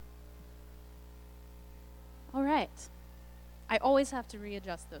All right. I always have to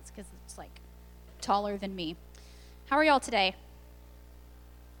readjust those because it's like taller than me. How are y'all today?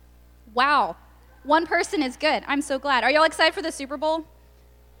 Wow. One person is good. I'm so glad. Are y'all excited for the Super Bowl?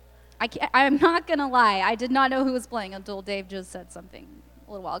 I'm not going to lie. I did not know who was playing until Dave just said something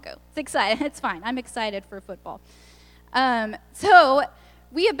a little while ago. It's exciting. It's fine. I'm excited for football. So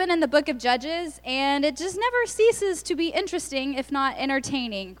we have been in the book of Judges, and it just never ceases to be interesting, if not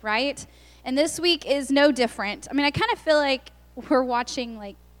entertaining, right? And this week is no different. I mean, I kind of feel like we're watching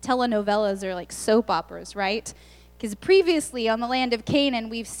like telenovelas or like soap operas, right? Because previously on the land of Canaan,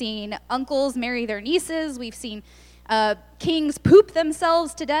 we've seen uncles marry their nieces. We've seen kings poop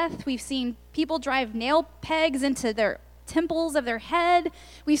themselves to death. We've seen people drive nail pegs into their temples of their head.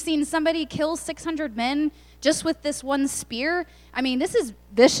 We've seen somebody kill 600 men just with this one spear. I mean, this is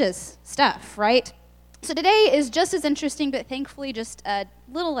vicious stuff, right? So today is just as interesting, but thankfully just a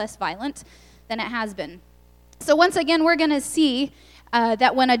little less violent than it has been. So once again, we're going to see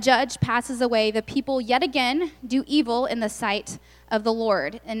that when a judge passes away, the people yet again do evil in the sight of the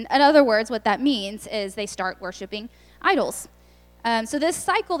Lord. And in other words, what that means is they start worshiping idols. So this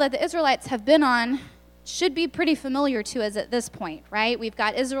cycle that the Israelites have been on should be pretty familiar to us at this point, right? We've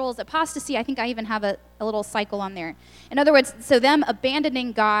got Israel's apostasy. I think I even have a little cycle on there. In other words, so them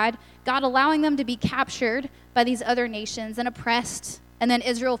abandoning God, God allowing them to be captured by these other nations and oppressed, and then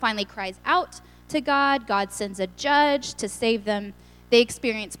Israel finally cries out to God. God sends a judge to save them. They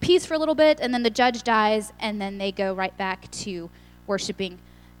experience peace for a little bit, and then the judge dies, and then they go right back to worshiping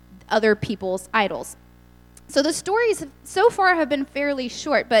other people's idols. So the stories so far have been fairly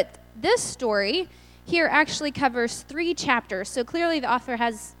short, but this story here actually covers 3 chapters. So clearly the author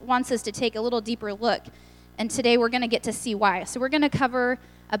wants us to take a little deeper look, and today we're going to get to see why. So we're going to cover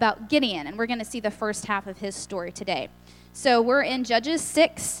about Gideon, and we're going to see the first half of his story today. So we're in Judges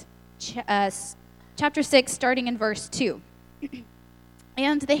 6, chapter 6, starting in verse 2.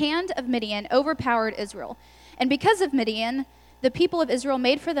 And the hand of Midian overpowered Israel. And because of Midian, the people of Israel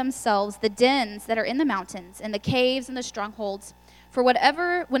made for themselves the dens that are in the mountains, and the caves and the strongholds. For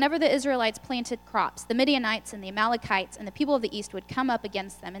whenever the Israelites planted crops, the Midianites and the Amalekites and the people of the east would come up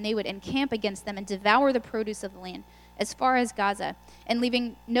against them, and they would encamp against them and devour the produce of the land as far as Gaza, and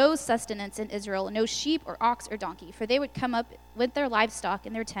leaving no sustenance in Israel, no sheep or ox or donkey. For they would come up with their livestock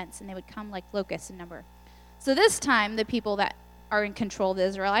in their tents, and they would come like locusts in number. So this time, the people that are in control of the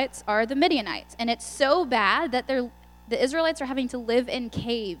Israelites are the Midianites. And it's so bad that the Israelites are having to live in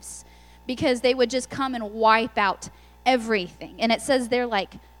caves because they would just come and wipe out everything. And it says they're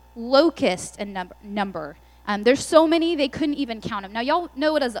like locusts in number. There's so many they couldn't even count them. Now, y'all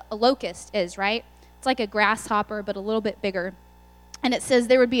know what a locust is, right? It's like a grasshopper, but a little bit bigger. And it says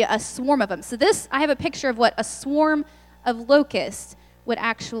there would be a swarm of them. So I have a picture of what a swarm of locusts would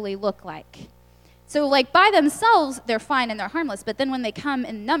actually look like. So like by themselves, they're fine and they're harmless. But then when they come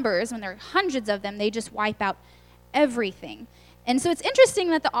in numbers, when there are hundreds of them, they just wipe out everything. And so it's interesting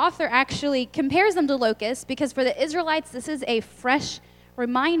that the author actually compares them to locusts, because for the Israelites, this is a fresh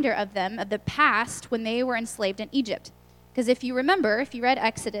reminder of them, of the past when they were enslaved in Egypt. Because if you remember, if you read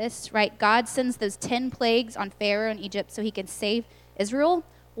Exodus, right, God sends those 10 plagues on Pharaoh in Egypt so he can save Israel.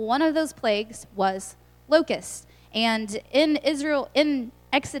 One of those plagues was locusts. And in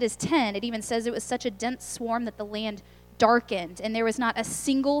Exodus 10, it even says it was such a dense swarm that the land darkened, and there was not a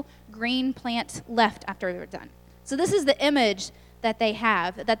single green plant left after they were done. So this is the image that they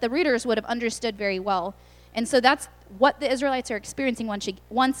have, that the readers would have understood very well. And so that's what the Israelites are experiencing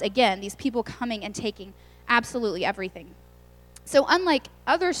once again, these people coming and taking absolutely everything. So unlike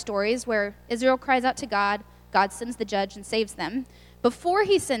other stories where Israel cries out to God, God sends the judge and saves them, before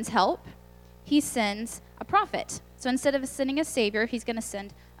he sends help, he sends a prophet. So instead of sending a savior, he's going to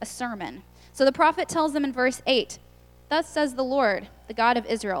send a sermon. So the prophet tells them in verse 8, "Thus says the Lord, the God of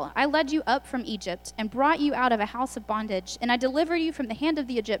Israel, I led you up from Egypt and brought you out of a house of bondage, and I delivered you from the hand of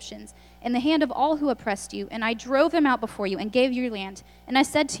the Egyptians and the hand of all who oppressed you, and I drove them out before you and gave you your land. And I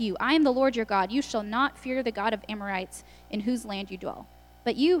said to you, I am the Lord your God. You shall not fear the God of Amorites in whose land you dwell.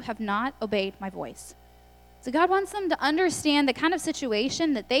 But you have not obeyed my voice." So God wants them to understand the kind of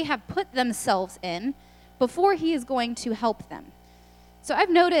situation that they have put themselves in before he is going to help them. So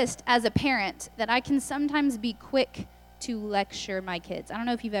I've noticed as a parent that I can sometimes be quick to lecture my kids. I don't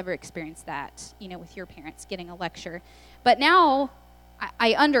know if you've ever experienced that, with your parents getting a lecture. But now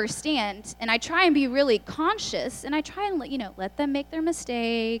I understand, and I try and be really conscious, and I try and let them make their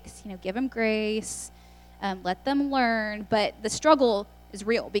mistakes, give them grace, let them learn. But the struggle is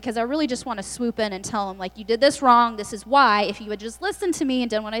real, because I really just want to swoop in and tell them, you did this wrong, this is why. If you would just listen to me and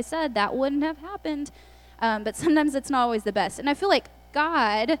done what I said, that wouldn't have happened. But sometimes it's not always the best. And I feel like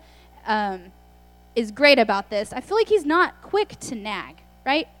God is great about this. I feel like he's not quick to nag,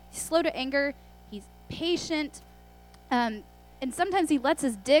 right? He's slow to anger. He's patient. And sometimes he lets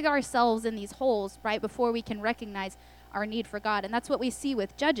us dig ourselves in these holes right before we can recognize our need for God. And that's what we see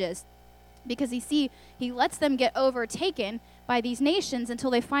with Judges, because he lets them get overtaken by these nations until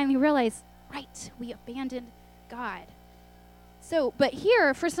they finally realize, right, we abandoned God. So, but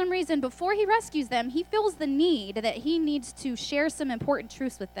here, for some reason, before he rescues them, he feels the need that he needs to share some important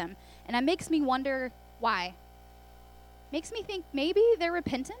truths with them. And that makes me wonder why. Makes me think maybe their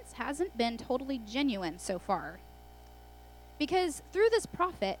repentance hasn't been totally genuine so far. Because through this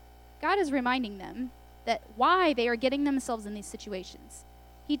prophet, God is reminding them that why they are getting themselves in these situations.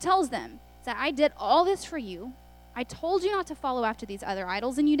 He tells them that I did all this for you. I told you not to follow after these other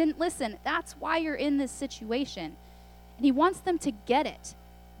idols, and you didn't listen. That's why you're in this situation. And he wants them to get it,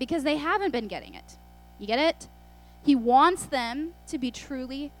 because they haven't been getting it. You get it? He wants them to be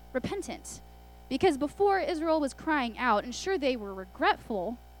truly repentant. Because before, Israel was crying out, and sure, they were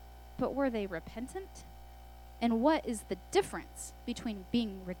regretful, but were they repentant? And what is the difference between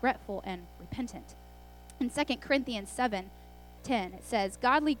being regretful and repentant? In 2 Corinthians 7:10, it says,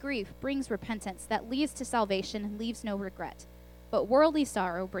 godly grief brings repentance that leads to salvation and leaves no regret, but worldly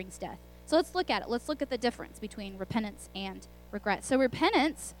sorrow brings death. So let's look at it. Let's look at the difference between repentance and regret. So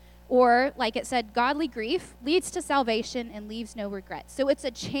repentance, or like it said, godly grief, leads to salvation and leaves no regret. So it's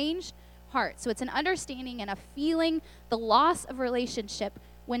a changed heart. So it's an understanding and a feeling the loss of relationship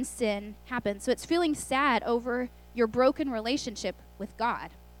when sin happens. So it's feeling sad over your broken relationship with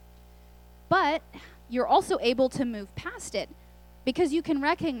God. But you're also able to move past it because you can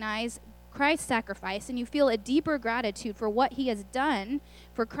recognize Christ's sacrifice, and you feel a deeper gratitude for what he has done,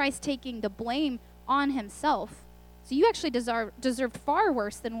 for Christ taking the blame on himself. So you actually deserved far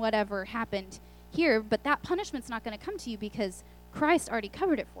worse than whatever happened here, but that punishment's not going to come to you because Christ already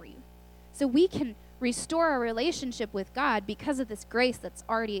covered it for you. So we can restore our relationship with God because of this grace that's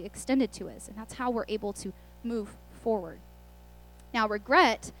already extended to us, and that's how we're able to move forward. Now,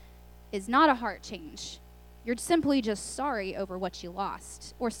 regret is not a heart change. You're simply just sorry over what you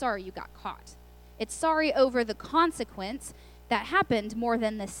lost, or sorry you got caught. It's sorry over the consequence that happened more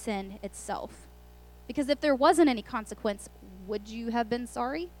than the sin itself. Because if there wasn't any consequence, would you have been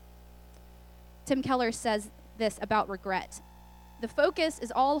sorry? Tim Keller says this about regret. The focus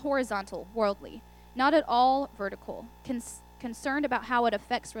is all horizontal, worldly, not at all vertical, concerned about how it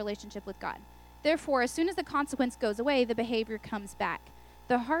affects relationship with God. Therefore, as soon as the consequence goes away, the behavior comes back.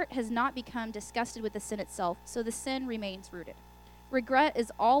 The heart has not become disgusted with the sin itself, so the sin remains rooted. Regret is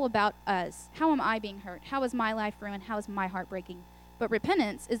all about us. How am I being hurt? How is my life ruined? How is my heart breaking? But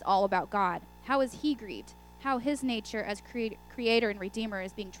repentance is all about God. How is he grieved? How his nature as creator and redeemer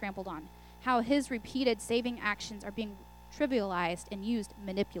is being trampled on? How his repeated saving actions are being trivialized and used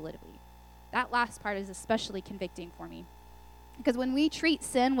manipulatively. That last part is especially convicting for me. Because when we treat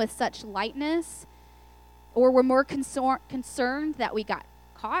sin with such lightness, or we're more concerned that we got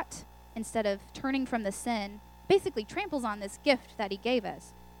caught instead of turning from the sin, basically tramples on this gift that he gave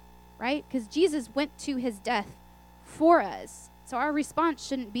us, right? Because Jesus went to his death for us. So our response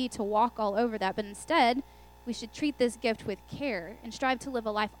shouldn't be to walk all over that, but instead, we should treat this gift with care and strive to live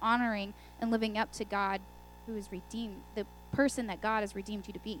a life honoring and living up to God who is redeemed, the person that God has redeemed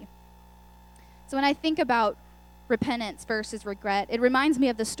you to be. So when I think about repentance versus regret, it reminds me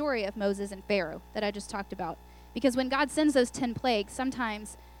of the story of Moses and Pharaoh that I just talked about. Because when God sends those 10 plagues,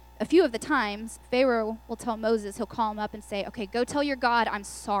 sometimes, a few of the times, Pharaoh will tell Moses, he'll call him up and say, okay, go tell your God, I'm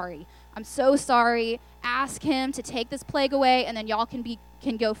sorry. I'm so sorry. Ask him to take this plague away, and then y'all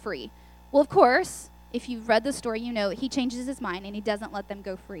can go free. Well, of course, if you've read the story, you know he changes his mind and he doesn't let them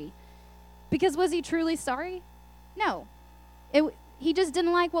go free. Because was he truly sorry? No. He just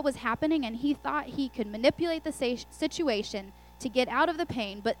didn't like what was happening, and he thought he could manipulate the situation to get out of the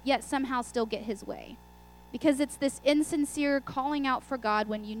pain, but yet somehow still get his way. Because it's this insincere calling out for God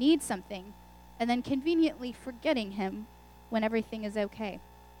when you need something, and then conveniently forgetting him when everything is okay.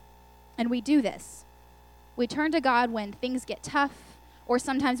 And we do this. We turn to God when things get tough, or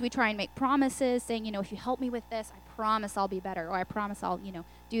sometimes we try and make promises saying, if you help me with this, I promise I'll be better, or I promise I'll,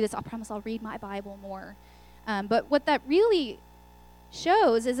 do this. I promise I'll read my Bible more. But what that really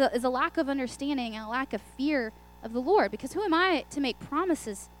shows is a lack of understanding and a lack of fear of the Lord. Because who am I to make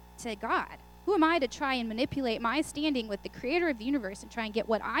promises to God? Who am I to try and manipulate my standing with the creator of the universe and try and get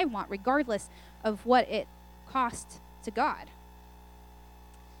what I want, regardless of what it costs to God?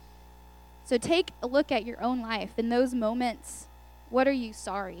 So take a look at your own life. In those moments, what are you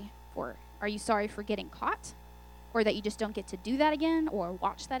sorry for? Are you sorry for getting caught? Or that you just don't get to do that again or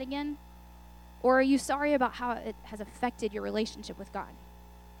watch that again? Or are you sorry about how it has affected your relationship with God?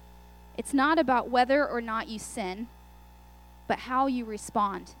 It's not about whether or not you sin, but how you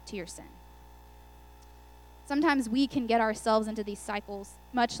respond to your sin. Sometimes we can get ourselves into these cycles,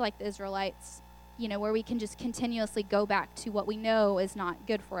 much like the Israelites, where we can just continuously go back to what we know is not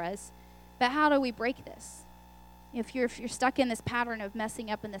good for us. But how do we break this? If you're stuck in this pattern of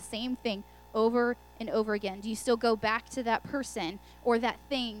messing up in the same thing over and over again, do you still go back to that person or that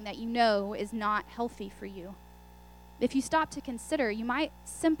thing that you know is not healthy for you? If you stop to consider, you might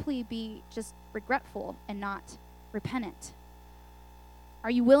simply be just regretful and not repentant.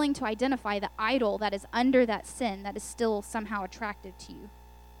 Are you willing to identify the idol that is under that sin that is still somehow attractive to you?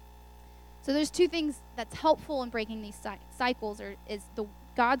 So there's two things that's helpful in breaking these cycles is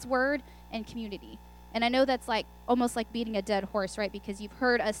God's word and community. And I know that's almost like beating a dead horse, right? Because you've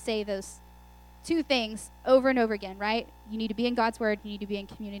heard us say those two things over and over again, right? You need to be in God's word, you need to be in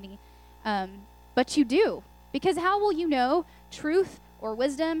community. But you do. Because how will you know truth or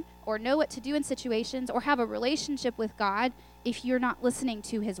wisdom or know what to do in situations or have a relationship with God if you're not listening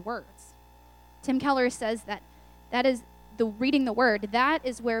to his words? Tim Keller says that is the reading the word, that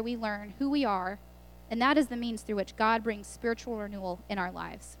is where we learn who we are, and that is the means through which God brings spiritual renewal in our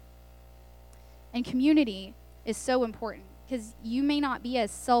lives. And community is so important because you may not be as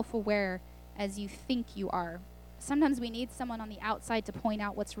self-aware as you think you are. Sometimes we need someone on the outside to point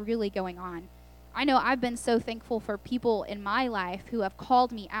out what's really going on. I know I've been so thankful for people in my life who have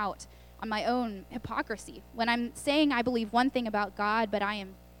called me out on my own hypocrisy. When I'm saying I believe one thing about God, but I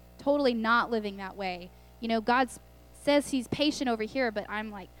am totally not living that way. God says he's patient over here, but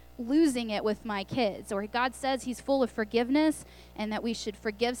I'm losing it with my kids. Or God says he's full of forgiveness and that we should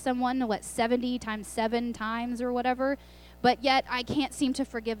forgive someone, 70 times 7 times or whatever. But yet I can't seem to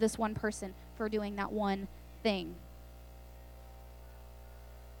forgive this one person for doing that one thing.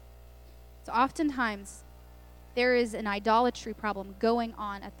 So oftentimes, there is an idolatry problem going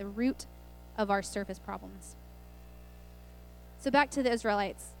on at the root of our surface problems. So back to the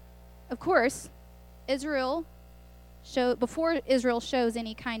Israelites. Of course, before Israel shows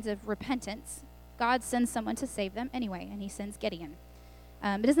any kinds of repentance, God sends someone to save them anyway, and he sends Gideon.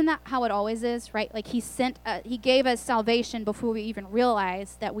 But isn't that how it always is, right? He gave us salvation before we even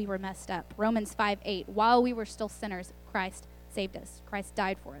realized that we were messed up. Romans 5:8, while we were still sinners, Christ saved us. Christ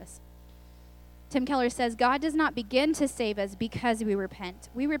died for us. Tim Keller says, God does not begin to save us because we repent.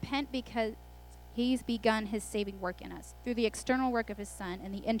 We repent because he's begun his saving work in us through the external work of his Son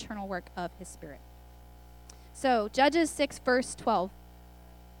and the internal work of his Spirit. So, Judges 6, verse 12.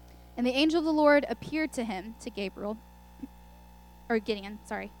 And the angel of the Lord appeared to him, to Gideon,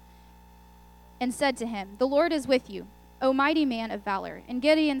 and said to him, the Lord is with you, O mighty man of valor. And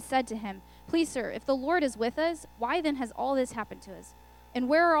Gideon said to him, please, sir, if the Lord is with us, why then has all this happened to us? And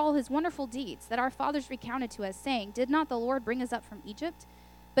where are all his wonderful deeds that our fathers recounted to us, saying, did not the Lord bring us up from Egypt?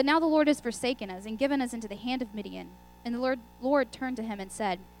 But now the Lord has forsaken us and given us into the hand of Midian. And the Lord turned to him and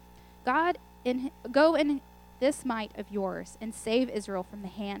said, go in this might of yours and save Israel from the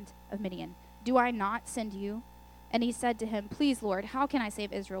hand of Midian. Do I not send you? And he said to him, please, Lord, how can I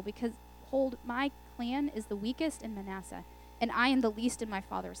save Israel? Because, behold, my clan is the weakest in Manasseh, and I am the least in my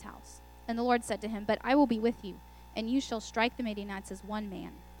father's house. And the Lord said to him, but I will be with you, and you shall strike the Midianites as one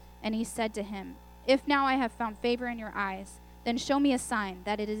man. And he said to him, if now I have found favor in your eyes, then show me a sign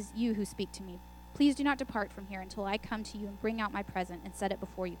that it is you who speak to me. Please do not depart from here until I come to you and bring out my present and set it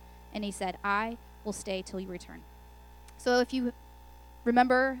before you. And he said, I will stay till you return. So if you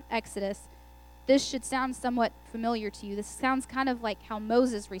remember Exodus, this should sound somewhat familiar to you. This sounds kind of like how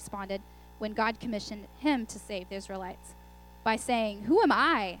Moses responded when God commissioned him to save the Israelites by saying, who am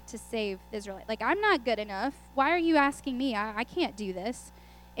I to save the Israelites? I'm not good enough. Why are you asking me? I can't do this.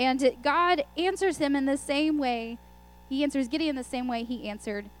 And God answers him in the same way. He answers Gideon the same way he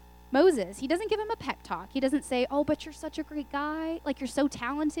answered Moses. He doesn't give him a pep talk. He doesn't say, oh, but you're such a great guy. You're so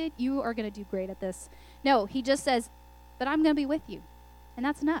talented. You are going to do great at this. No, he just says, but I'm going to be with you. And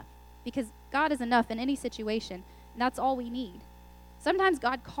that's enough. Because God is enough in any situation. And that's all we need. Sometimes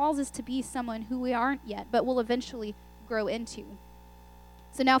God calls us to be someone who we aren't yet, but will eventually grow into.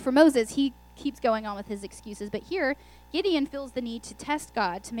 So now for Moses, he keeps going on with his excuses. But here, Gideon feels the need to test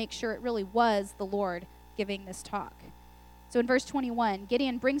God to make sure it really was the Lord giving this talk. So in verse 21,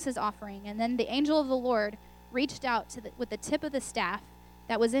 Gideon brings his offering, and then the angel of the Lord reached out with the tip of the staff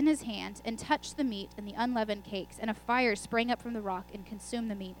that was in his hand and touched the meat and the unleavened cakes, and a fire sprang up from the rock and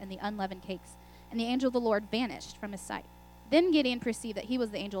consumed the meat and the unleavened cakes. And the angel of the Lord vanished from his sight. Then Gideon perceived that he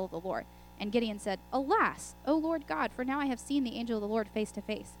was the angel of the Lord. And Gideon said, alas, O Lord God, for now I have seen the angel of the Lord face to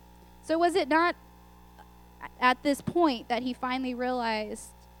face. So was it not at this point that he finally realized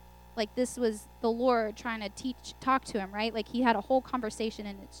like this was the Lord trying to talk to him, right? Like he had a whole conversation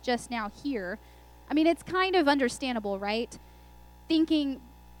and it's just now here. I mean, it's kind of understandable, right? Thinking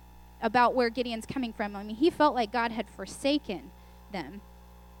about where Gideon's coming from. I mean, he felt like God had forsaken them.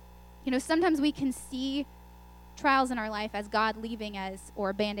 You know, sometimes we can see trials in our life as God leaving us or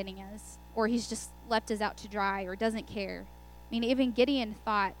abandoning us, or he's just left us out to dry or doesn't care. I mean, even Gideon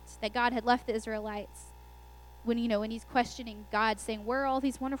thought that God had left the Israelites when he's questioning God, saying, where are all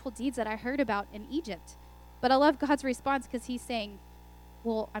these wonderful deeds that I heard about in Egypt? But I love God's response because he's saying,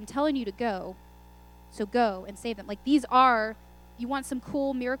 well, I'm telling you to go, so go and save them. Like, you want some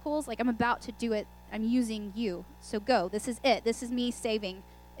cool miracles? Like, I'm about to do it. I'm using you, so go. This is it. This is me saving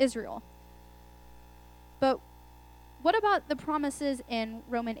Israel. But what about the promises in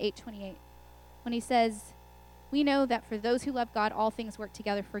Romans 8:28 when he says, we know that for those who love God, all things work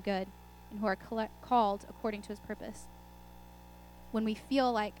together for good and who are called according to his purpose. When we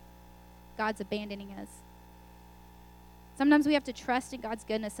feel like God's abandoning us, sometimes we have to trust in God's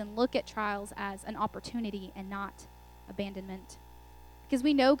goodness and look at trials as an opportunity and not abandonment. Because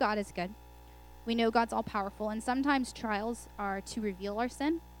we know God is good. We know God's all powerful. And sometimes trials are to reveal our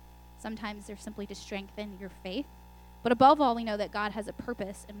sin. Sometimes they're simply to strengthen your faith. But above all, we know that God has a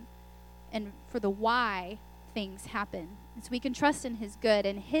purpose and for the why things happen. And so we can trust in his good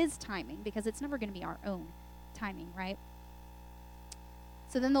and his timing, because it's never going to be our own timing, right?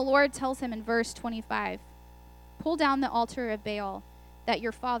 So then the Lord tells him in verse 25, pull down the altar of Baal that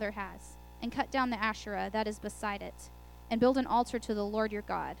your father has, and cut down the Asherah that is beside it, and build an altar to the Lord your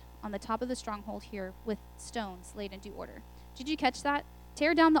God on the top of the stronghold here with stones laid in due order. Did you catch that?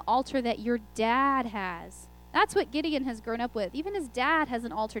 Tear down the altar that your dad has. That's what Gideon has grown up with. Even his dad has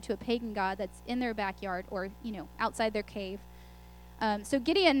an altar to a pagan god that's in their backyard or, outside their cave. So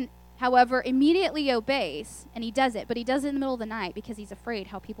Gideon, however, immediately obeys, and he does it. But he does it in the middle of the night because he's afraid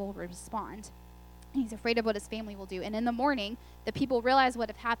how people will respond. He's afraid of what his family will do. And in the morning, the people realize what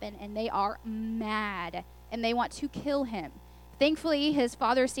had happened, and they are mad, and they want to kill him. Thankfully, his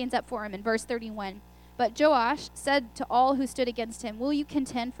father stands up for him in verse 31. But Joash said to all who stood against him, will you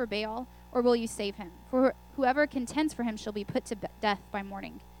contend for Baal, or will you save him? For whoever contends for him shall be put to death by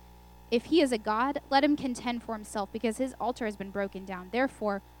morning. If he is a god, let him contend for himself, because his altar has been broken down.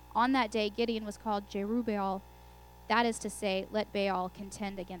 Therefore, on that day, Gideon was called Jerubbaal. That is to say, let Baal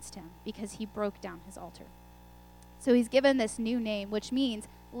contend against him, because he broke down his altar. So he's given this new name, which means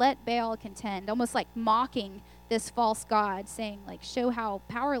let Baal contend, almost like mocking this false god, saying, like, see how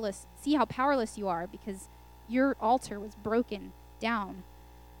powerless you are, because your altar was broken down.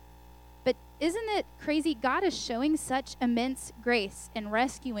 But isn't it crazy? God is showing such immense grace in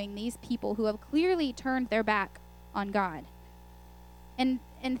rescuing these people who have clearly turned their back on God. And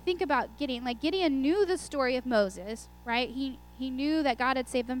think about Gideon. Like, Gideon knew the story of Moses, right? He knew that God had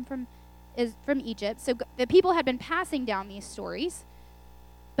saved them from Egypt. So the people had been passing down these stories,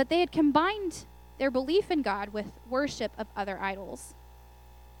 but they had combined their belief in God with worship of other idols.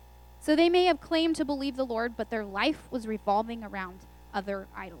 So they may have claimed to believe the Lord, but their life was revolving around other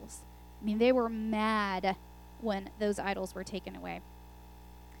idols. I mean, they were mad when those idols were taken away.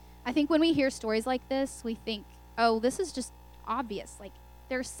 I think when we hear stories like this, we think, oh, this is just obvious. Like,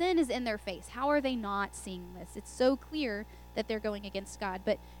 their sin is in their face. How are they not seeing this? It's so clear that they're going against God.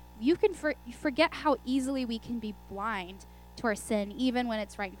 But you forget how easily we can be blind to our sin, even when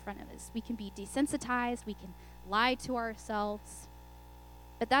it's right in front of us. We can be desensitized. We can lie to ourselves.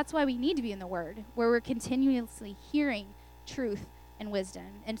 But that's why we need to be in the Word, where we're continuously hearing truth and wisdom,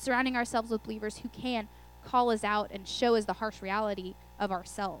 and surrounding ourselves with believers who can call us out and show us the harsh reality of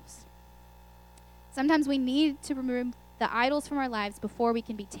ourselves. Sometimes we need to remove the idols from our lives before we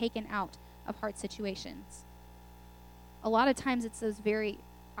can be taken out of hard situations. A lot of times it's those very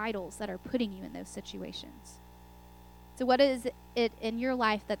idols that are putting you in those situations. So what is it in your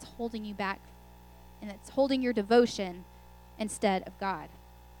life that's holding you back, and it's holding your devotion instead of God?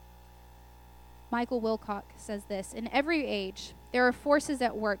 Michael Wilcock says this: in every age, there are forces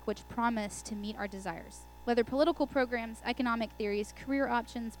at work which promise to meet our desires. Whether political programs, economic theories, career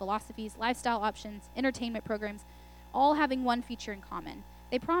options, philosophies, lifestyle options, entertainment programs, all having one feature in common.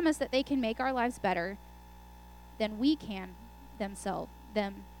 They promise that they can make our lives better than we can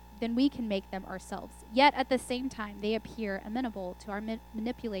make them ourselves. Yet at the same time, they appear amenable to our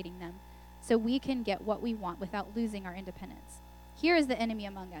manipulating them, so we can get what we want without losing our independence. Here is the enemy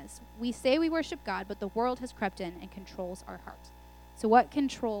among us. We say we worship God, but the world has crept in and controls our heart. So what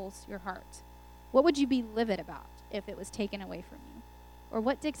controls your heart? What would you be livid about if it was taken away from you? Or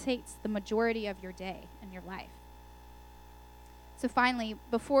what dictates the majority of your day and your life? So finally,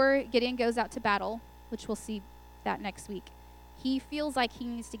 before Gideon goes out to battle, which we'll see that next week, he feels like he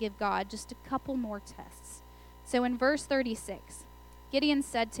needs to give God just a couple more tests. So in verse 36, Gideon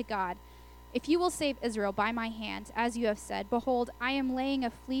said to God, "If you will save Israel by my hand, as you have said, behold, I am laying a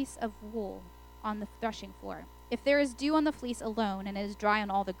fleece of wool on the threshing floor. If there is dew on the fleece alone, and it is dry on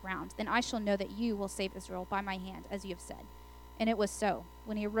all the ground, then I shall know that you will save Israel by my hand, as you have said." And it was so.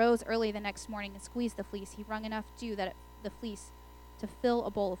 When he arose early the next morning and squeezed the fleece, he wrung enough dew the fleece to fill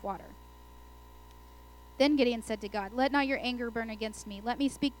a bowl of water. Then Gideon said to God, "Let not your anger burn against me. Let me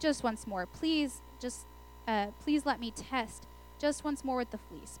speak just once more. Please let me test just once more with the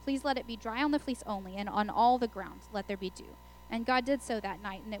fleece. Please let it be dry on the fleece only, and on all the ground let there be dew." And God did so that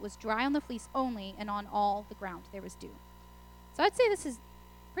night, and it was dry on the fleece only, and on all the ground there was dew. So I'd say this is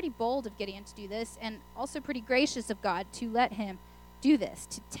pretty bold of Gideon to do this, and also pretty gracious of God to let him do this,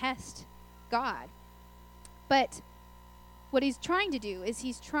 to test God. But what he's trying to do is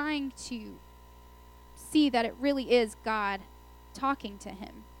he's trying to see that it really is God talking to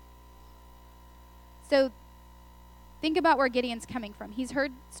him. So think about where Gideon's coming from. He's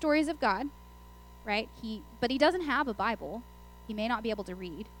heard stories of God, right? But he doesn't have a Bible. He may not be able to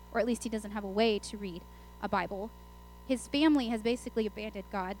read, or at least he doesn't have a way to read a Bible. His family has basically abandoned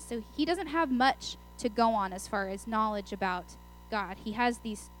God, so he doesn't have much to go on as far as knowledge about God. He has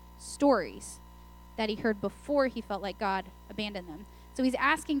these stories that he heard before he felt like God abandoned them. So he's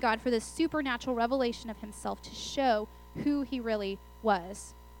asking God for this supernatural revelation of himself to show who he really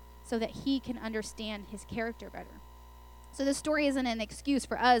was, so that he can understand his character better. So this story isn't an excuse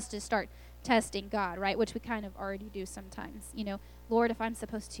for us to start testing God, right? Which we kind of already do sometimes. Lord, if I'm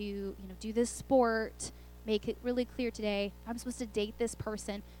supposed to, do this sport, make it really clear today. If I'm supposed to date this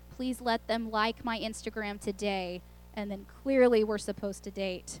person, please let them like my Instagram today. And then clearly we're supposed to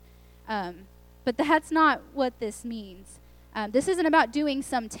date. But that's not what this means. This isn't about doing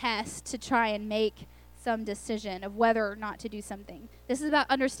some test to try and make some decision of whether or not to do something. This is about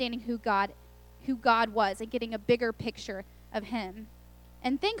understanding who God was and getting a bigger picture of him.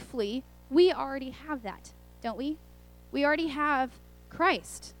 And thankfully, we already have that, don't we? We already have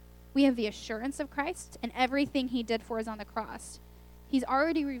Christ. We have the assurance of Christ and everything he did for us on the cross. He's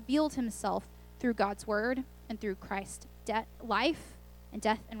already revealed himself through God's word and through Christ's life and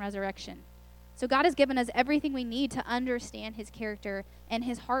death and resurrection. So God has given us everything we need to understand his character and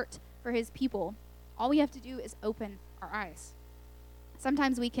his heart for his people. All we have to do is open our eyes.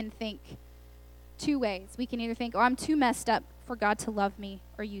 Sometimes we can think two ways. We can either think, I'm too messed up for God to love me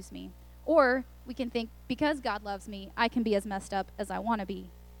or use me. Or we can think, because God loves me, I can be as messed up as I want to be.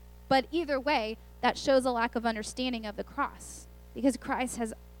 But either way, that shows a lack of understanding of the cross, because Christ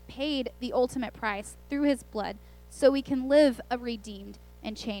has paid the ultimate price through his blood so we can live a redeemed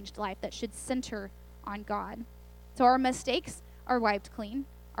and changed life that should center on God. So our mistakes are wiped clean.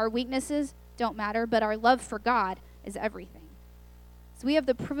 Our weaknesses don't matter, but our love for God is everything. So we have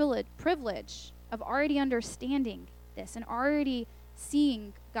the privilege of already understanding this and already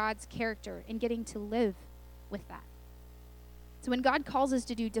seeing God's character and getting to live with that. So when God calls us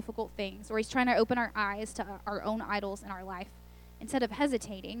to do difficult things, or he's trying to open our eyes to our own idols in our life, instead of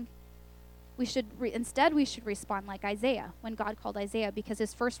hesitating, we should respond like Isaiah when God called Isaiah, because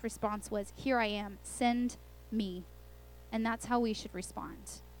his first response was, "Here I am, send me." And that's how we should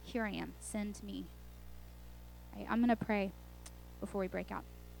respond. Here I am, send me. All right, I'm going to pray before we break out.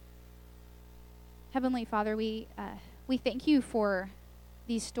 Heavenly Father, we thank you for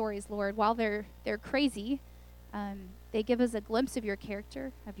these stories, Lord. While they're crazy, they give us a glimpse of your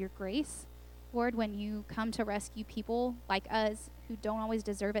character, of your grace. Lord, when you come to rescue people like us who don't always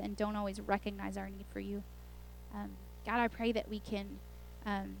deserve it and don't always recognize our need for you. God, I pray that we can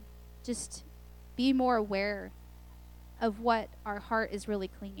just be more aware of what our heart is really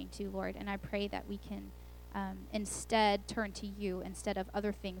clinging to, Lord. And I pray that we can instead turn to you instead of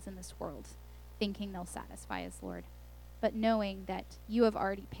other things in this world, thinking they'll satisfy us, Lord. But knowing that you have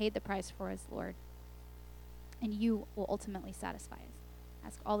already paid the price for us, Lord, and you will ultimately satisfy us. I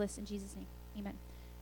ask all this in Jesus' name. Amen.